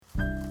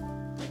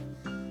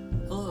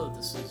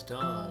This is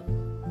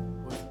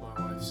Don with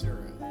my wife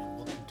Sarah, and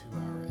welcome to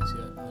our As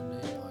Yet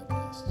Unnamed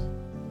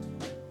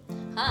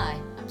podcast. Hi,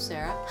 I'm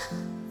Sarah.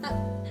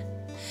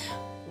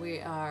 We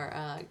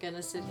are going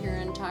to sit here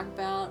and talk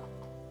about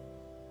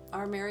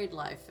our married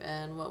life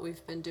and what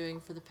we've been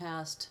doing for the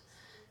past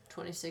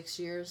 26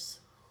 years,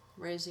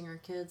 raising our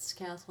kids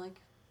Catholic,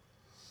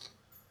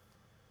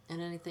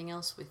 and anything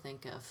else we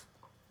think of.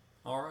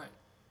 All right.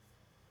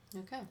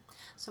 Okay,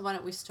 so why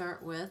don't we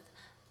start with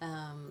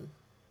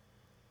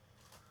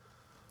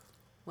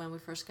when we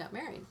first got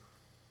married,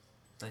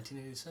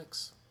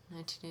 1986.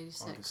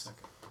 1986. August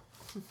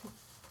 2nd.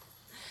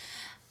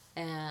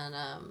 And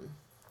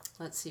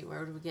let's see,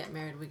 where did we get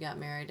married? We got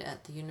married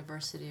at the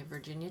University of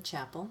Virginia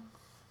Chapel,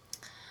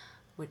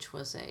 which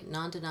was a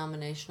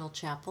non-denominational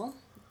chapel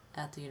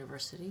at the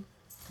university.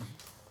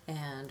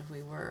 And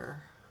we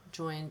were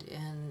joined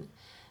in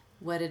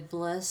wedded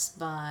bliss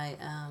by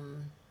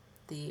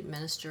the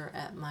minister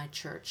at my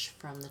church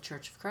from the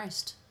Church of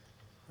Christ.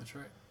 That's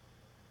right.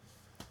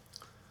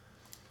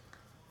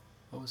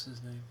 What was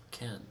his name?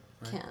 Ken,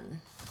 right?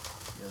 Ken.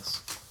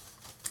 Yes.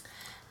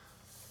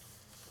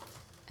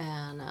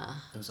 And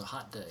It was a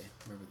hot day.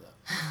 Remember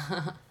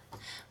that?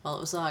 well,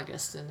 it was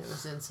August and it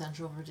was in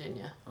Central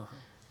Virginia. Uh-huh.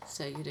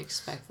 So you'd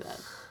expect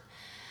that.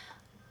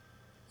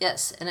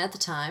 Yes, and at the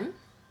time,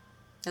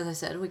 as I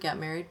said, we got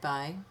married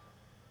by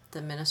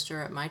the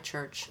minister at my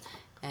church,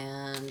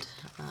 and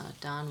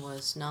Don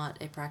was not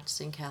a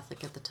practicing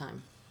Catholic at the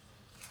time.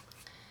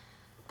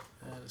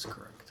 That is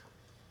correct.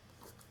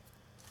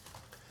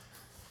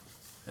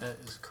 That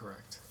is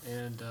correct.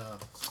 And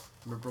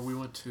remember, we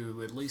went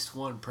to at least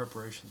one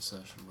preparation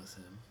session with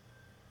him.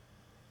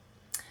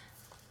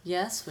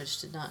 Yes,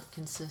 which did not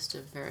consist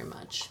of very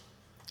much.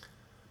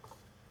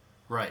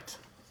 Right.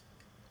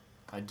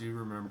 I do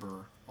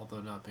remember,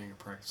 although not being a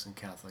practicing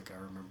Catholic, I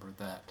remember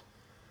that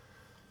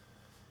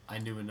I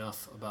knew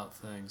enough about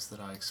things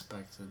that I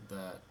expected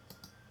that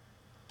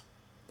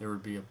there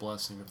would be a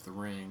blessing of the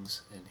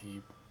rings, and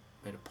he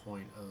made a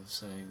point of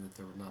saying that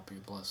there would not be a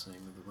blessing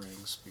of the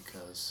rings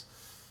because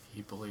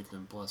he believed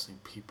in blessing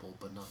people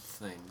but not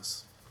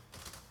things.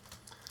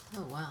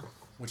 Oh, wow.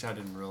 Which I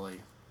didn't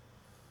really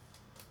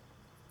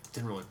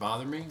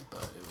bother me,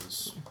 but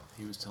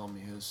he was telling me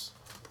his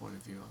point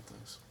of view on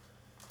things.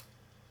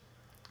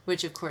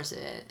 Which, of course,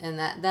 and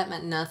that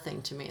meant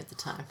nothing to me at the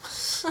time.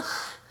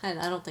 And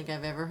I don't think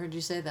I've ever heard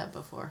you say that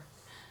before.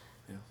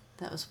 Yeah.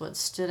 That was what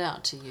stood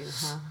out to you,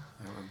 huh?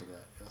 I remember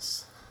that,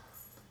 yes.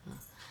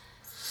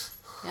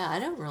 Yeah, I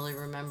don't really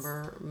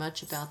remember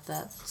much about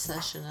that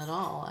session at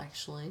all,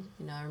 actually.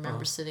 I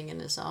remember sitting in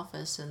his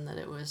office and that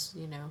it was,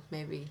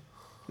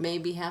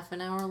 maybe half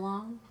an hour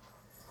long.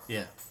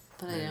 Yeah.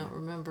 But I don't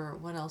remember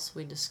what else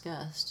we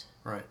discussed.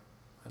 Right.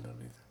 I don't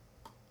either.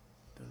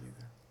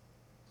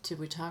 Did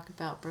we talk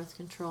about birth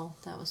control?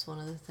 That was one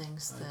of the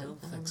things that... I don't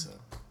think so.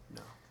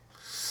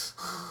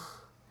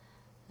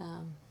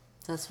 No.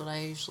 That's what I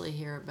usually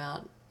hear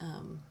about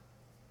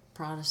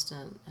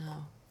Protestant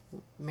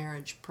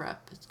marriage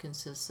prep. It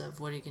consists of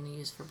what are you going to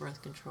use for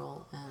birth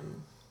control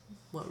and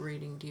what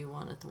reading do you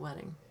want at the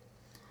wedding.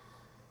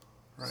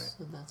 Right.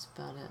 So that's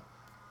about it.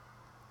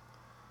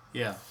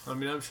 Yeah. I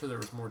mean, I'm sure there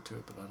was more to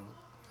it, but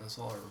that's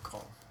all I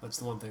recall. That's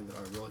the one thing that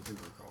I really do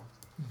recall.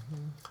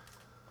 Mm-hmm.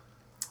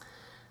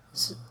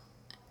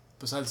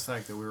 Besides the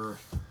fact that we were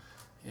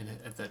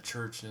at that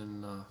church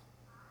in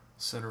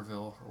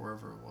Centerville, or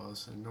wherever it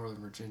was, in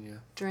Northern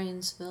Virginia.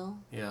 Drainsville.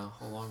 Yeah,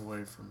 a long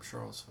way from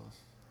Charlottesville.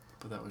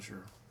 But that was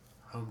your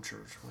home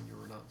church when you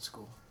were not in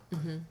school.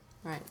 Mm-hmm.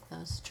 Right, that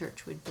was the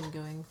church we'd been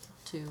going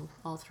to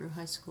all through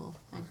high school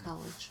and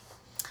college.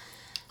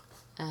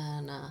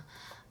 And,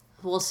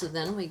 so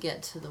then we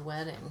get to the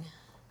wedding.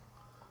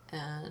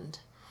 And,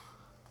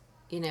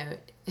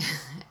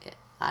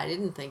 I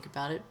didn't think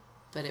about it,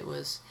 but it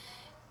was,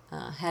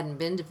 hadn't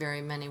been to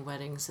very many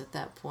weddings at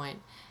that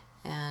point,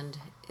 and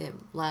it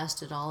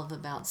lasted all of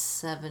about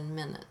 7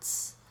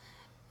 minutes.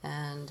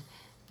 And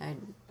I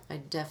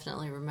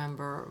definitely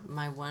remember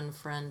my one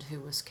friend who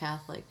was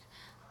Catholic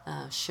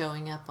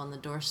showing up on the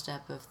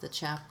doorstep of the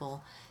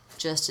chapel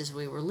just as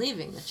we were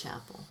leaving the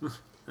chapel.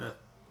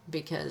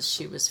 Because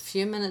she was a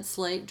few minutes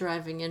late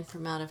driving in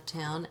from out of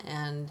town,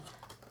 and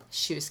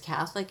she was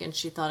Catholic, and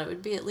she thought it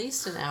would be at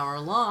least an hour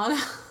long.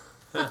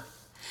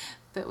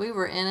 But we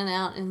were in and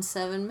out in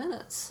 7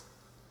 minutes.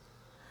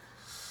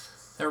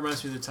 That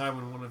reminds me of the time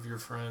when one of your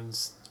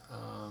friends,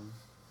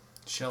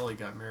 Shelley,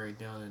 got married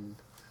down in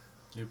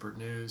Newport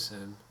News,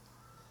 and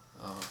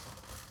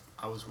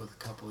I was with a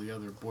couple of the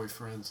other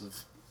boyfriends of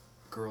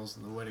girls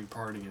in the wedding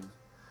party, and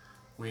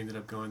we ended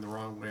up going the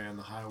wrong way on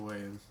the highway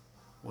and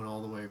went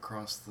all the way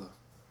across the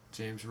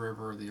James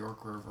River or the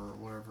York River or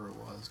whatever it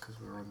was, because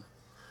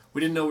we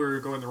didn't know we were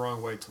going the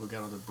wrong way till we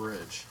got on the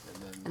bridge,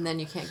 and then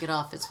you can't get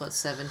off. It's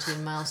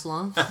 17 miles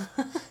long.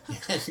 You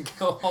had to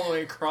go all the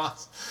way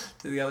across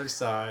to the other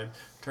side,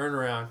 turn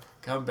around,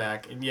 come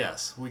back, and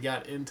yes, we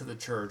got into the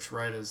church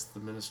right as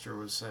the minister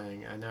was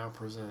saying, "I now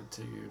present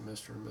to you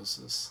Mr. and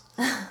Mrs."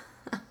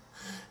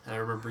 I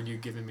remember you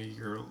giving me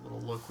your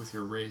little look with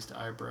your raised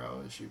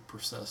eyebrow as you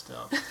processed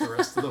out the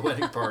rest of the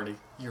wedding party.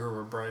 You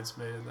were a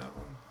bridesmaid in that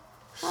one.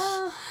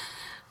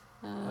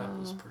 That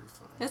was pretty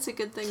funny. It's a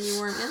good thing you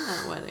weren't in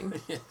that wedding.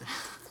 Yeah.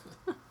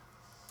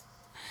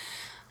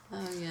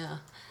 Oh yeah.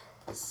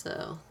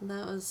 So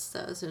that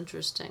was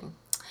interesting.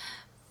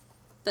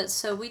 But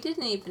so we did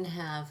not even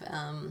have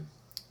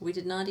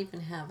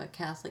a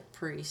Catholic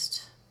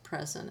priest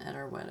present at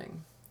our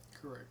wedding.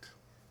 Correct.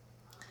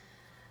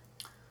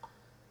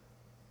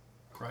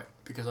 Right,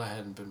 because I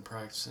hadn't been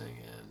practicing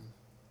and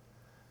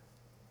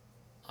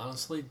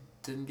honestly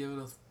didn't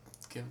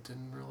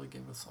really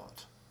give it a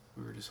thought.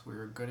 We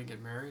were going to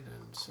get married,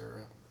 and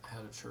Sarah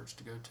had a church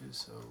to go to,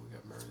 so we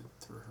got married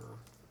through her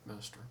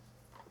minister.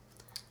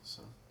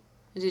 So.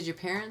 Did your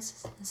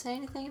parents say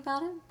anything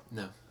about it?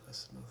 No, I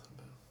said nothing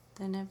about it.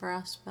 They never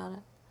asked about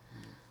it.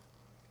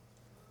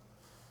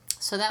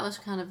 So that was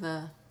kind of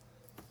a,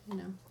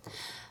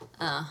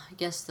 I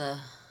guess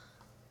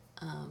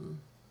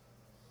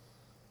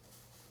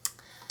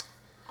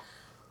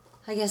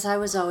I guess I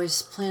was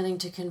always planning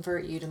to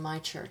convert you to my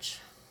church.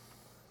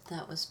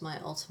 That was my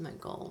ultimate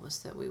goal, was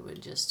that we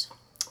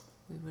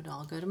would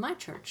all go to my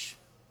church,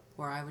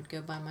 or I would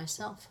go by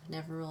myself.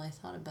 Never really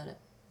thought about it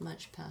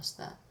much past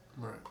that.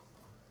 Right.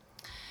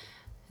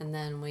 And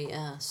then we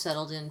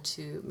settled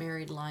into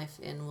married life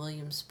in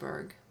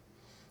Williamsburg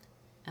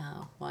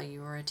while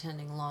you were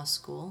attending law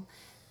school.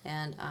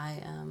 And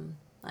I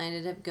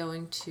ended up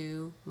going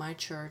to my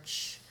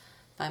church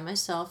by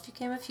myself. You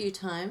came a few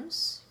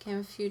times,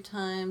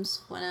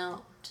 went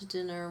out to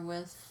dinner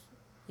with,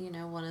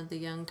 one of the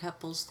young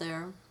couples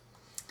there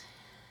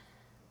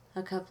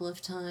a couple of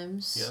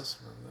times. Yes,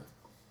 remember that.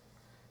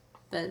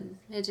 But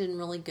it didn't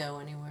really go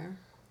anywhere.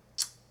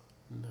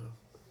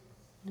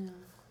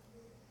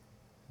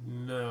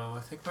 No, I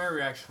think my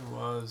reaction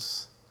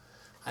was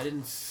I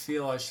didn't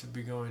feel I should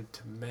be going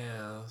to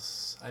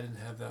Mass. I didn't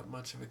have that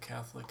much of a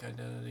Catholic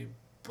identity,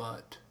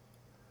 but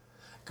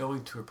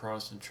going to a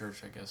Protestant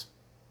church, I guess,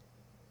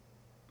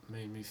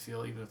 made me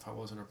feel, even if I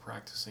wasn't a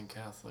practicing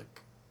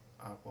Catholic,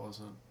 I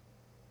wasn't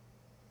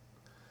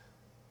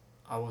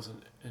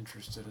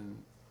interested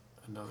in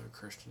another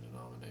Christian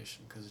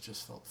denomination, because it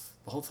just the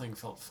whole thing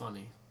felt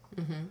funny.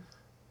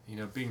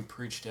 Mm-hmm. Being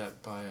preached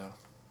at by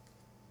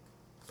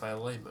a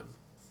layman,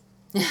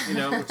 which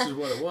is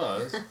what it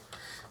was.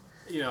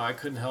 I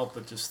couldn't help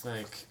but just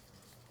think,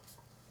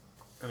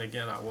 and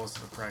again, I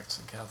wasn't a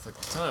practicing Catholic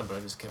at the time, but I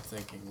just kept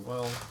thinking,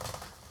 well,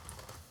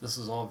 this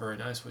is all very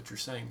nice what you're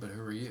saying, but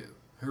who are you?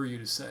 Who are you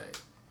to say?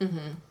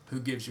 Mm-hmm. Who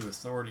gives you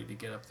authority to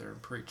get up there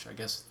and preach? I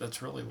guess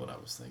that's really what I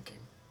was thinking.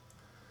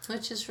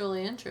 Which is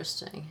really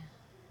interesting,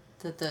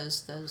 that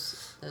those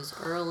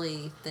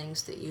early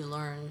things that you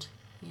learned,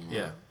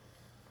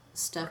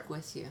 stuck right.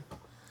 with you.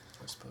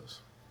 I suppose.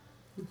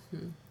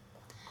 Mm-hmm.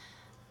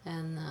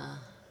 And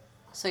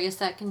so I guess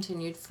that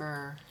continued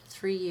for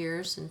 3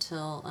 years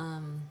until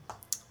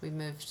we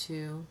moved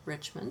to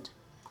Richmond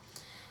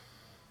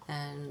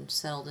and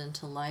settled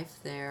into life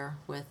there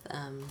with,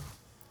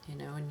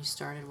 when you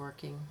started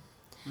working.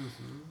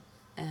 Mm-hmm.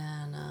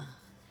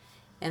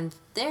 And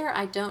there,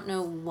 I don't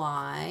know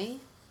why,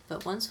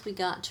 but once we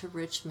got to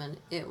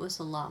Richmond, it was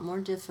a lot more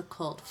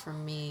difficult for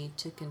me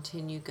to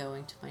continue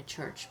going to my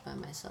church by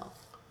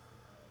myself.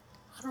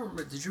 I don't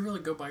remember. Did you really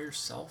go by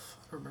yourself?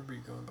 I don't remember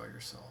you going by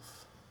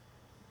yourself.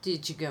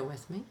 Did you go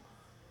with me?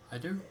 I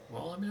do.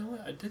 Well,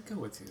 I did go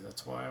with you.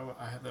 That's why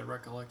I have that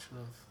recollection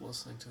of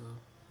listening to the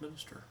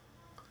minister.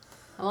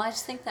 Well, I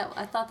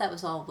thought that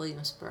was all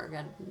Williamsburg.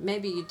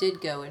 Maybe you did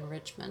go in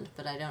Richmond,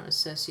 but I don't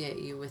associate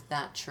you with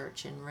that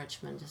church in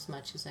Richmond as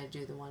much as I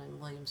do the one in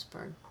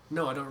Williamsburg.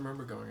 No, I don't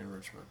remember going in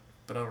Richmond,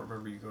 but I don't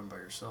remember you going by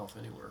yourself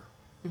anywhere.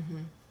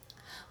 Mm-hmm.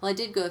 Well, I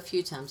did go a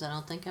few times. I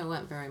don't think I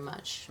went very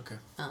much. Okay.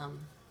 I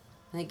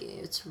think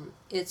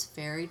it's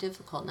very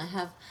difficult, and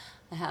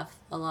I have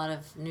a lot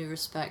of new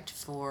respect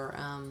for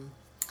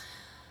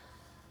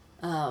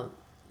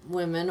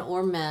women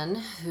or men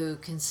who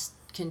can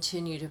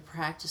continue to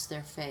practice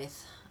their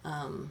faith,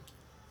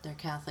 their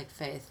Catholic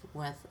faith,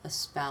 with a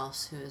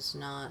spouse who is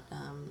not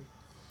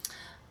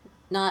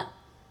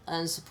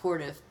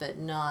unsupportive, but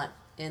not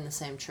in the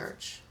same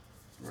church.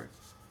 Right.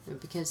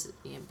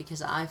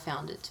 Because I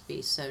found it to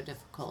be so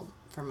difficult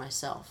for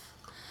myself,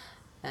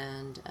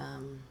 and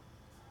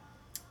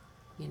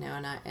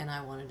and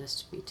I wanted us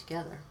to be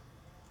together.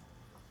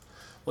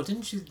 Well,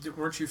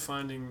 weren't you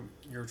finding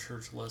your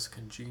church less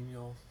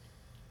congenial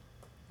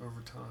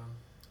over time?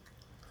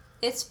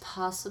 It's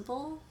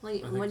possible.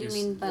 Like, what do you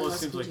mean by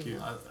less congenial? Well, it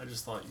seems like I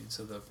just thought you'd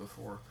said that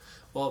before.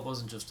 Well, it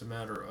wasn't just a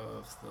matter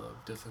of the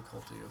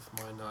difficulty of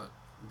my not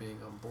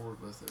being on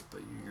board with it,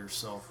 but you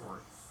yourself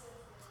weren't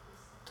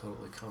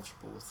totally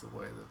comfortable with the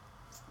way that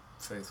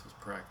faith was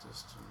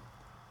practiced and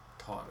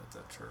taught at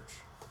that church.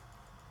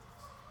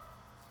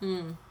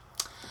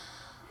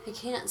 I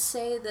can't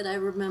say that I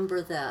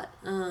remember that.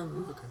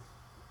 Okay.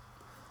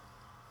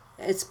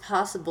 It's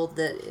possible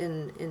that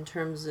in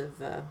terms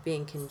of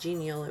being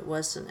congenial, it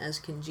wasn't as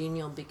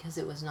congenial because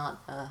it was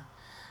not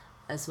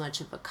as much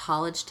of a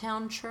college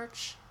town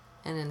church.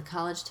 And in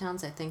college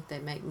towns, I think they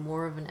make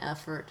more of an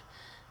effort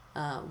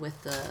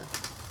with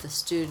the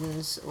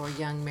students or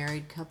young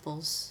married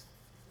couples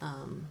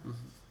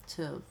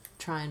to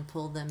try and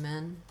pull them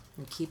in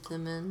and keep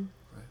them in.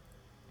 Right.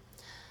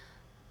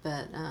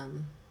 But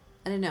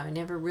I don't know. I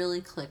never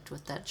really clicked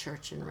with that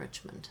church in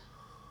Richmond.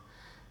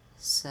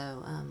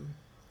 So.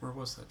 Where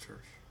was that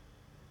church?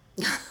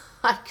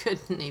 I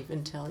couldn't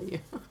even tell you.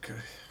 Okay.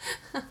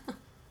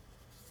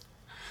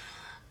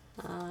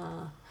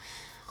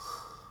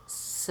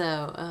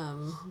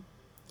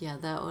 Yeah,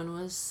 that one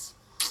was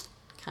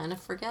kind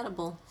of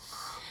forgettable.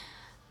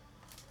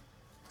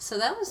 So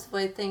that was the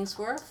way things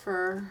were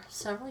for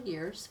several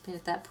years. I mean,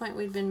 at that point,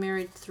 we'd been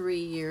married 3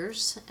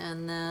 years,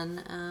 and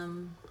then...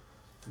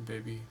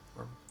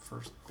 our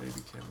first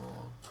baby came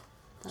along.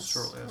 That's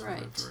shortly after right.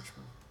 we moved to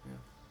Richmond. Yeah.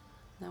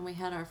 Then we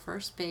had our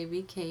first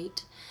baby,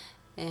 Kate,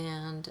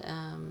 and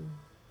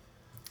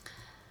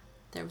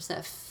there was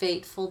that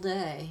fateful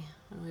day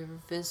when we were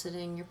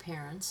visiting your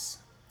parents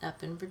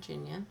up in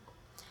Virginia,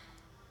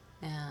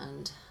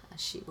 and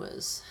she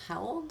was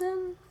how old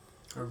then?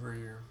 Over a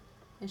year.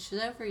 And she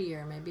was over a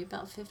year, maybe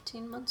about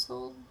 15 months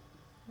old.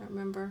 I don't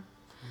remember.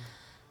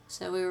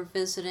 So we were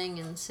visiting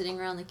and sitting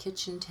around the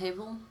kitchen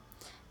table,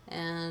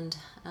 and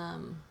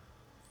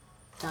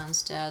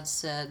Don's dad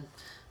said,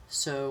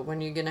 "So when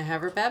are you going to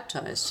have her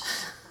baptized?"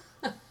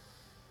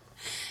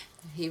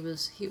 He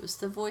was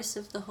the voice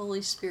of the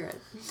Holy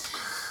Spirit.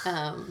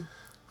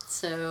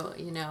 So,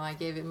 I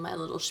gave him my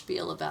little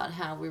spiel about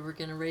how we were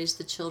going to raise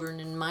the children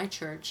in my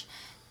church,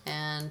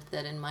 and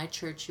that in my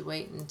church you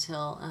wait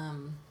until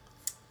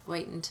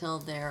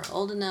they're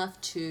old enough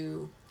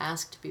to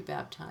ask to be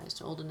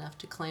baptized, old enough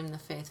to claim the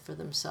faith for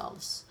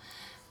themselves,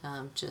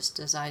 just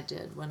as I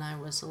did when I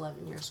was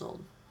 11 years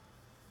old.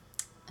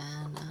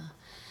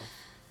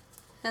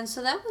 And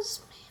so that was,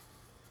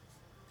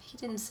 he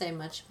didn't say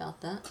much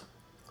about that.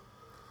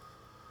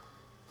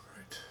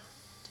 Right.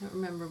 Don't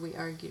remember we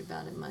argued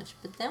about it much,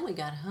 but then we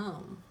got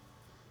home.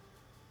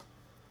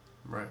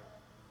 Right.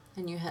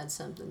 And you had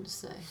something to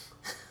say.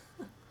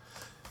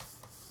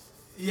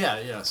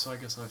 Yeah. So I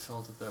guess I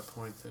felt at that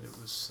point that it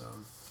was,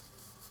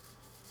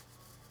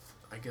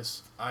 I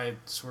guess I had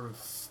sort of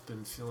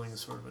been feeling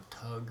sort of a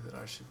tug that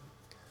I should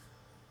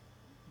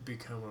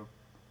become a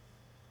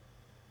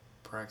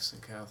practicing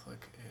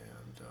Catholic,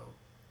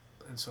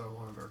 and so I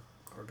wanted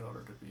our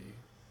daughter to be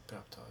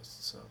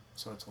baptized. So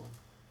I told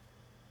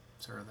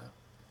Sarah that.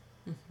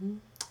 Mm-hmm.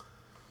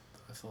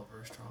 I felt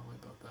very strongly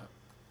about that.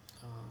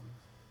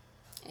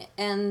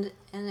 And it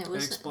And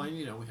was. explained,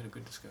 we had a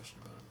good discussion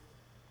about it.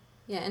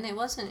 Yeah, and it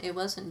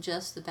wasn't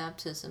just the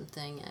baptism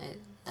thing.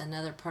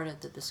 Another part of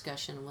the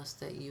discussion was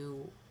that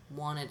you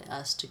wanted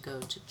us to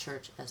go to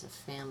church as a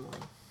family.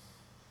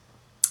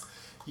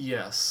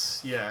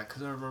 Yes, yeah,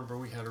 because I remember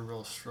we had a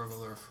real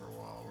struggle there for a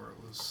while where it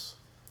was,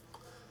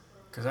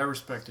 because I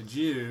respected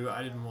you,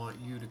 I didn't want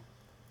you to,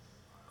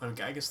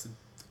 I guess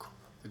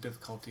the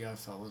difficulty I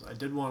felt was I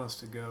did want us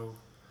to go,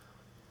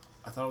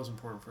 I thought it was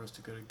important for us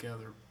to go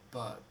together,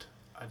 but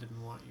I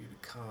didn't want you to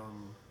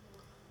come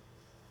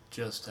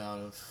just out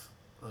of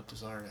a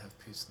desire to have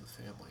peace in the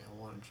family. I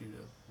wanted you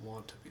to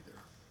want to be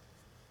there.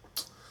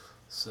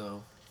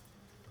 So,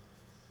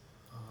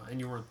 and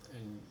you weren't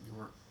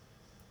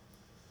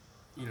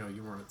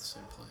at the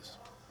same place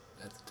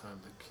at the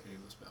time that Katie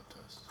was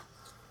baptized.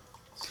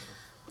 So.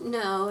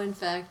 No, in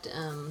fact,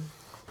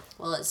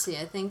 well, let's see.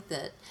 I think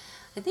that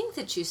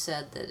you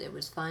said that it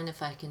was fine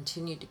if I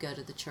continued to go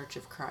to the Church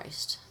of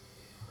Christ,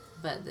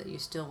 but that you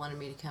still wanted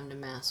me to come to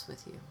Mass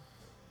with you.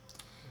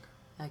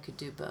 Okay. I could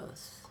do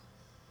both.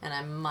 And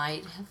I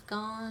might have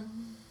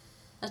gone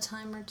a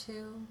time or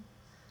two.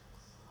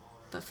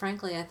 But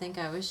frankly, I think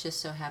I was just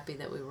so happy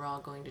that we were all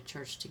going to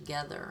church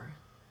together.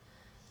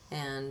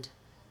 And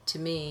to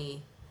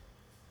me,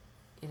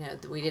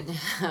 we didn't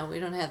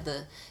have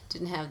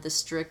the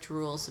strict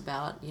rules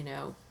about,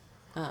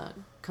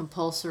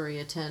 compulsory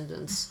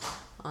attendance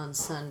on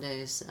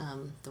Sundays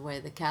the way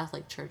the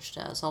Catholic Church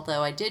does.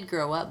 Although I did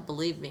grow up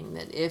believing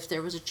that if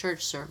there was a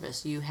church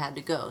service, you had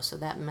to go. So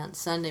that meant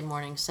Sunday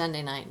morning,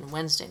 Sunday night, and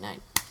Wednesday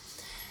night.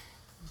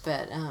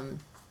 But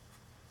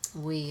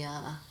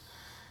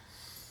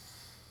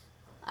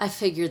I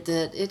figured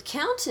that it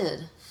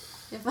counted.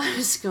 If I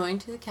was going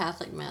to the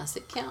Catholic Mass,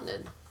 it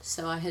counted.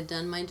 So I had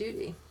done my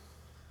duty.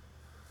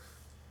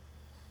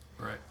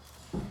 Right.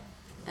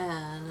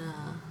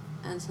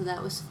 And so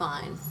that was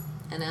fine.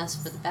 And as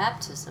for the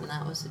baptism,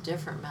 that was a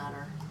different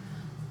matter.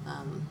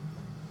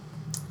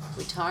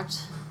 We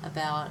talked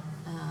about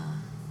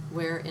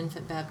where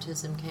infant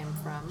baptism came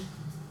from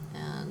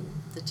and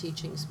the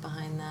teachings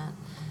behind that.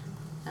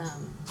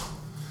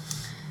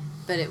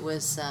 But it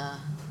was, I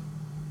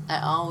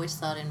always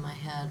thought in my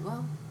head,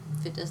 well,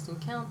 if it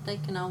doesn't count, they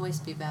can always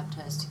be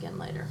baptized again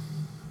later.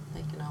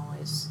 They can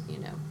always,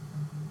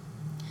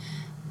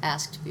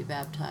 ask to be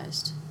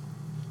baptized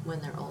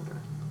when they're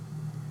older.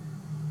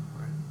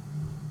 Right.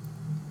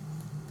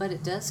 But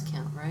it does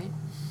count, right?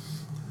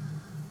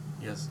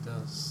 Yes, it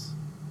does.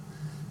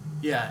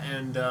 Yeah,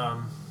 and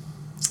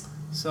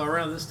So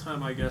around this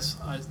time, I guess,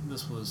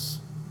 this was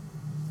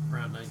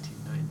around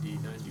 1990,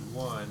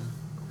 91,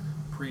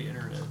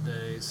 pre-internet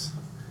days,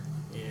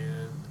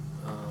 and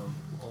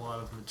a lot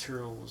of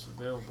material was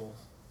available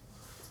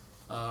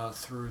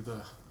through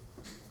the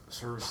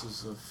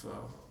services of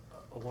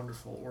a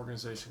wonderful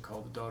organization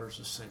called the Daughters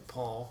of St.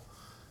 Paul,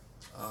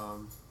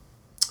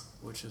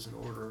 which is an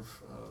order of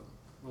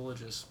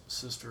religious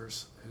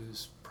sisters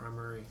whose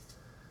primary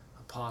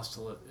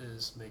apostolate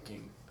is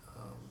making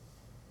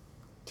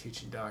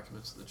teaching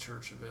documents of the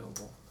church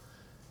available.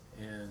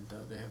 And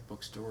they have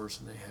bookstores,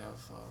 and they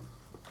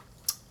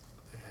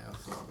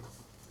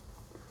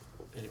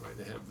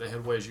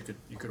had ways you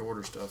could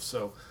order stuff.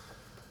 So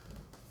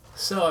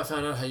I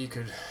found out how you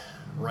could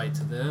write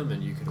to them,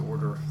 and you could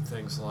order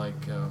things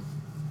like I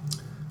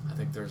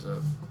think there's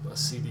a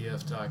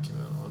CDF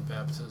document on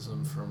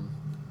baptism from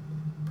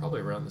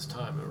probably around this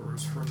time. It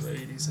was from the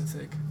 80s, I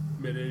think,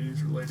 mid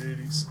 80s or late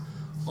 80s,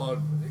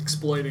 on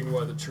explaining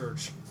why the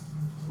church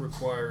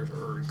requires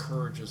or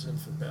encourages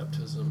infant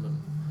baptism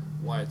and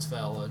why it's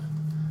valid,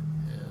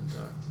 and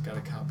got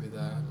a copy of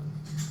that and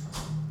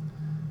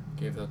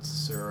gave that to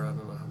Sarah. I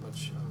don't know how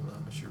much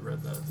you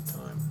read that at the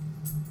time,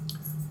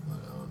 but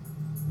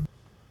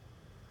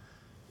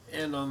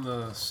and on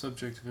the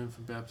subject of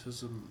infant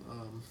baptism,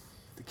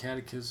 the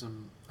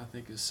Catechism, I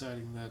think, is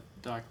citing that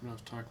document I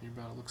was talking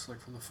about. It looks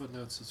like from the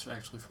footnotes it's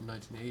actually from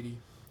 1980.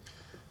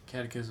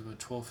 Catechism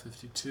at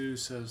 1252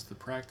 says the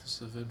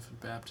practice of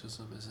infant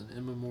baptism is an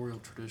immemorial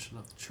tradition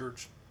of the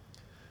Church.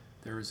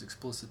 There is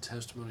explicit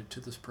testimony to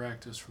this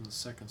practice from the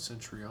 2nd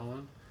century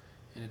on,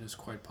 and it is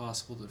quite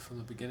possible that from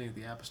the beginning of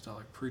the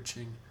apostolic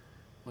preaching,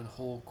 when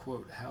whole,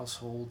 quote,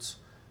 households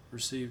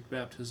received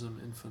baptism,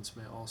 infants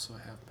may also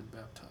have been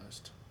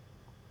baptized.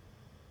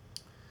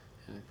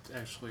 And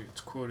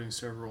it's quoting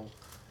several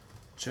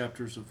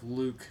chapters of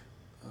Luke,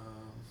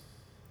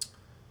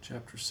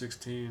 chapter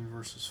 16,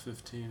 verses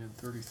 15 and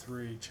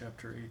 33,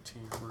 chapter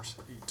 18, verse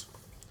 8,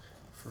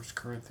 1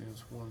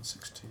 Corinthians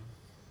 1:16.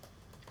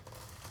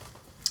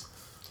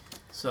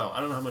 So I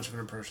don't know how much of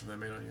an impression that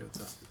made on you at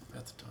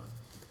the time.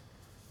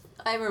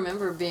 I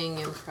remember being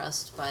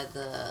impressed by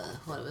the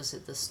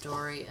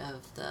story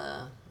of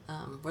the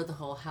where the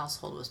whole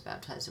household was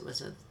baptized. It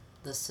was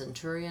the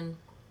centurion.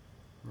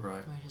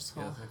 Right. Where his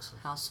whole I think so.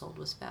 household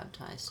was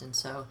baptized, and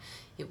so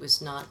it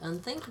was not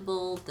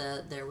unthinkable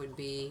that there would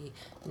be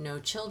no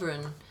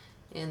children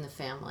in the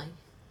family.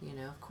 You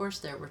know, of course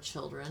there were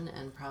children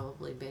and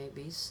probably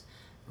babies,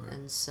 Right.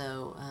 and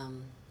so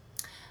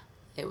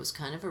it was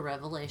kind of a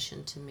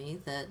revelation to me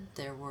that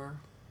there were,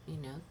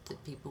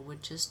 that people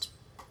would just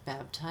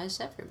baptize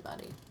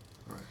everybody.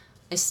 Right.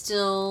 It was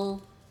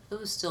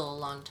still a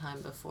long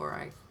time before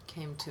I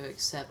came to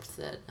accept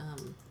that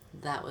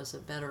that was a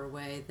better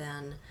way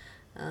than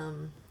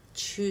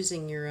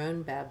choosing your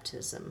own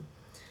baptism,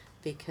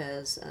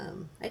 because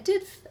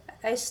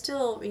I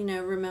still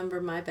remember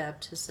my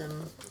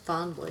baptism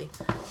fondly.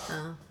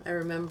 I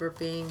remember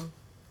being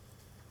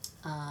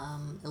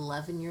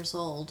 11 years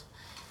old,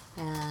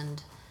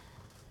 and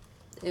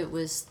I don't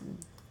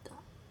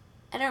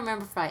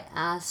remember if I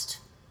asked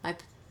my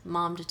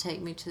mom to take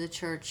me to the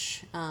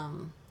church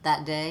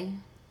that day,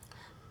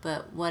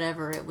 but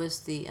whatever, it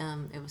was the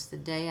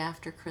day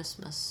after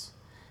Christmas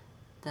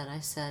that I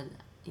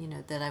said,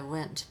 that I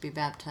went to be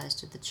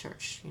baptized at the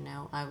church.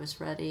 I was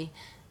ready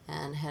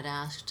and had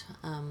asked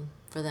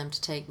for them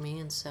to take me,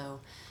 and so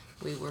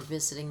we were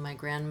visiting my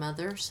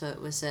grandmother. So it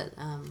was at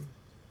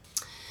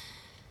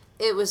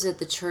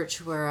the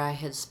church where I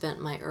had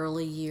spent my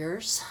early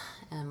years,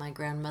 and my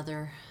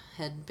grandmother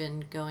had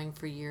been going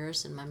for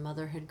years, and my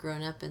mother had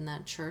grown up in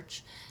that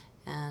church,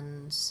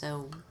 and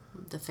so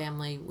the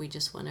family, we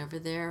just went over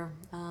there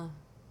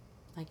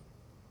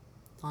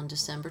on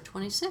December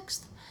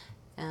 26th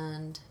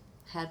and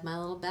had my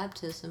little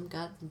baptism,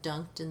 got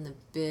dunked in the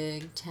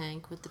big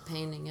tank with the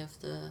painting of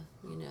the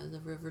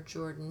River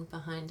Jordan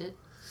behind it,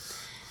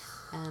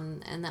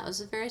 and that was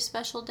a very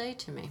special day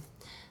to me.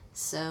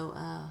 So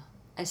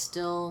I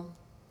still,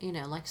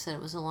 like I said,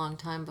 it was a long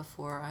time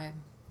before I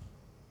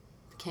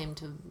came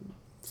to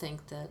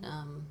think that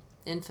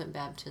infant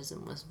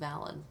baptism was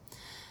valid,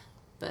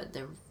 but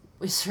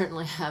we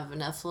certainly have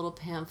enough little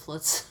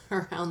pamphlets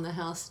around the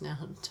house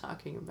now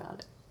talking about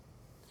it.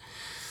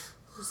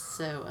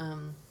 So,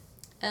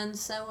 and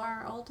so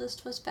our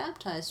oldest was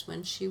baptized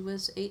when she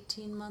was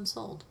 18 months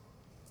old.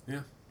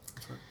 Yeah,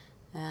 that's right.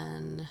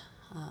 And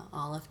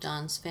all of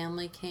Don's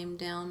family came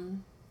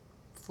down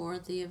for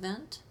the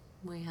event.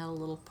 We had a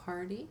little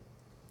party.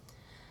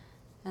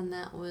 And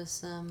that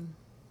was,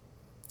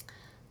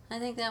 I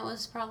think that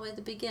was probably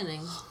the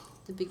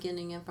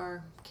beginning of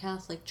our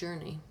Catholic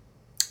journey.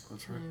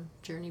 That's right.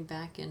 Journey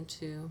back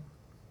into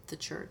the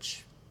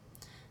church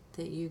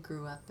that you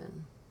grew up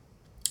in.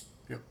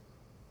 Yep.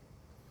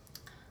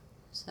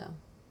 So,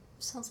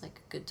 sounds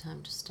like a good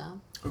time to stop.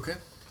 Okay.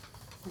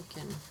 We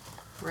can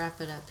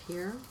wrap it up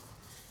here.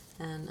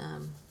 And,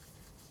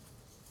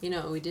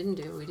 what we didn't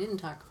do? We didn't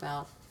talk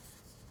about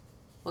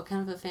what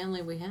kind of a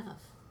family we have.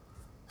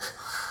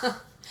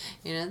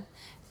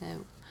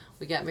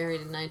 we got married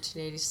in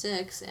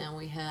 1986, and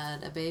we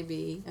had a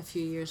baby a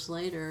few years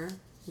later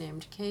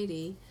named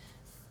Katie.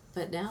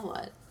 But now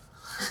what?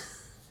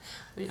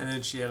 And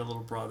then she had a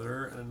little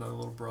brother, and another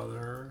little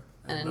brother,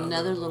 and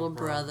another little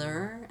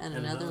brother, and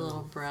another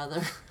little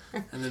brother.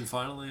 And then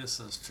finally a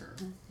sister.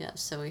 Yeah,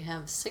 so we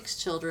have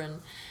 6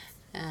 children,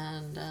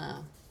 and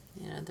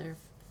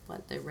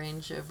they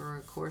range over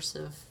a course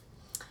of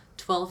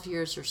 12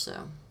 years or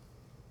so.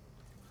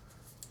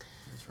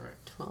 That's right.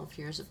 12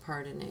 years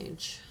apart in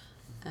age,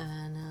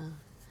 and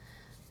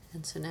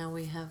so now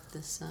we have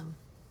this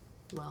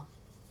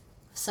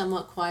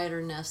somewhat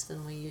quieter nest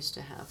than we used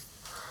to have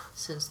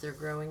since they're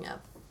growing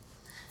up.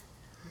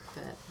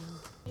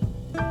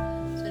 But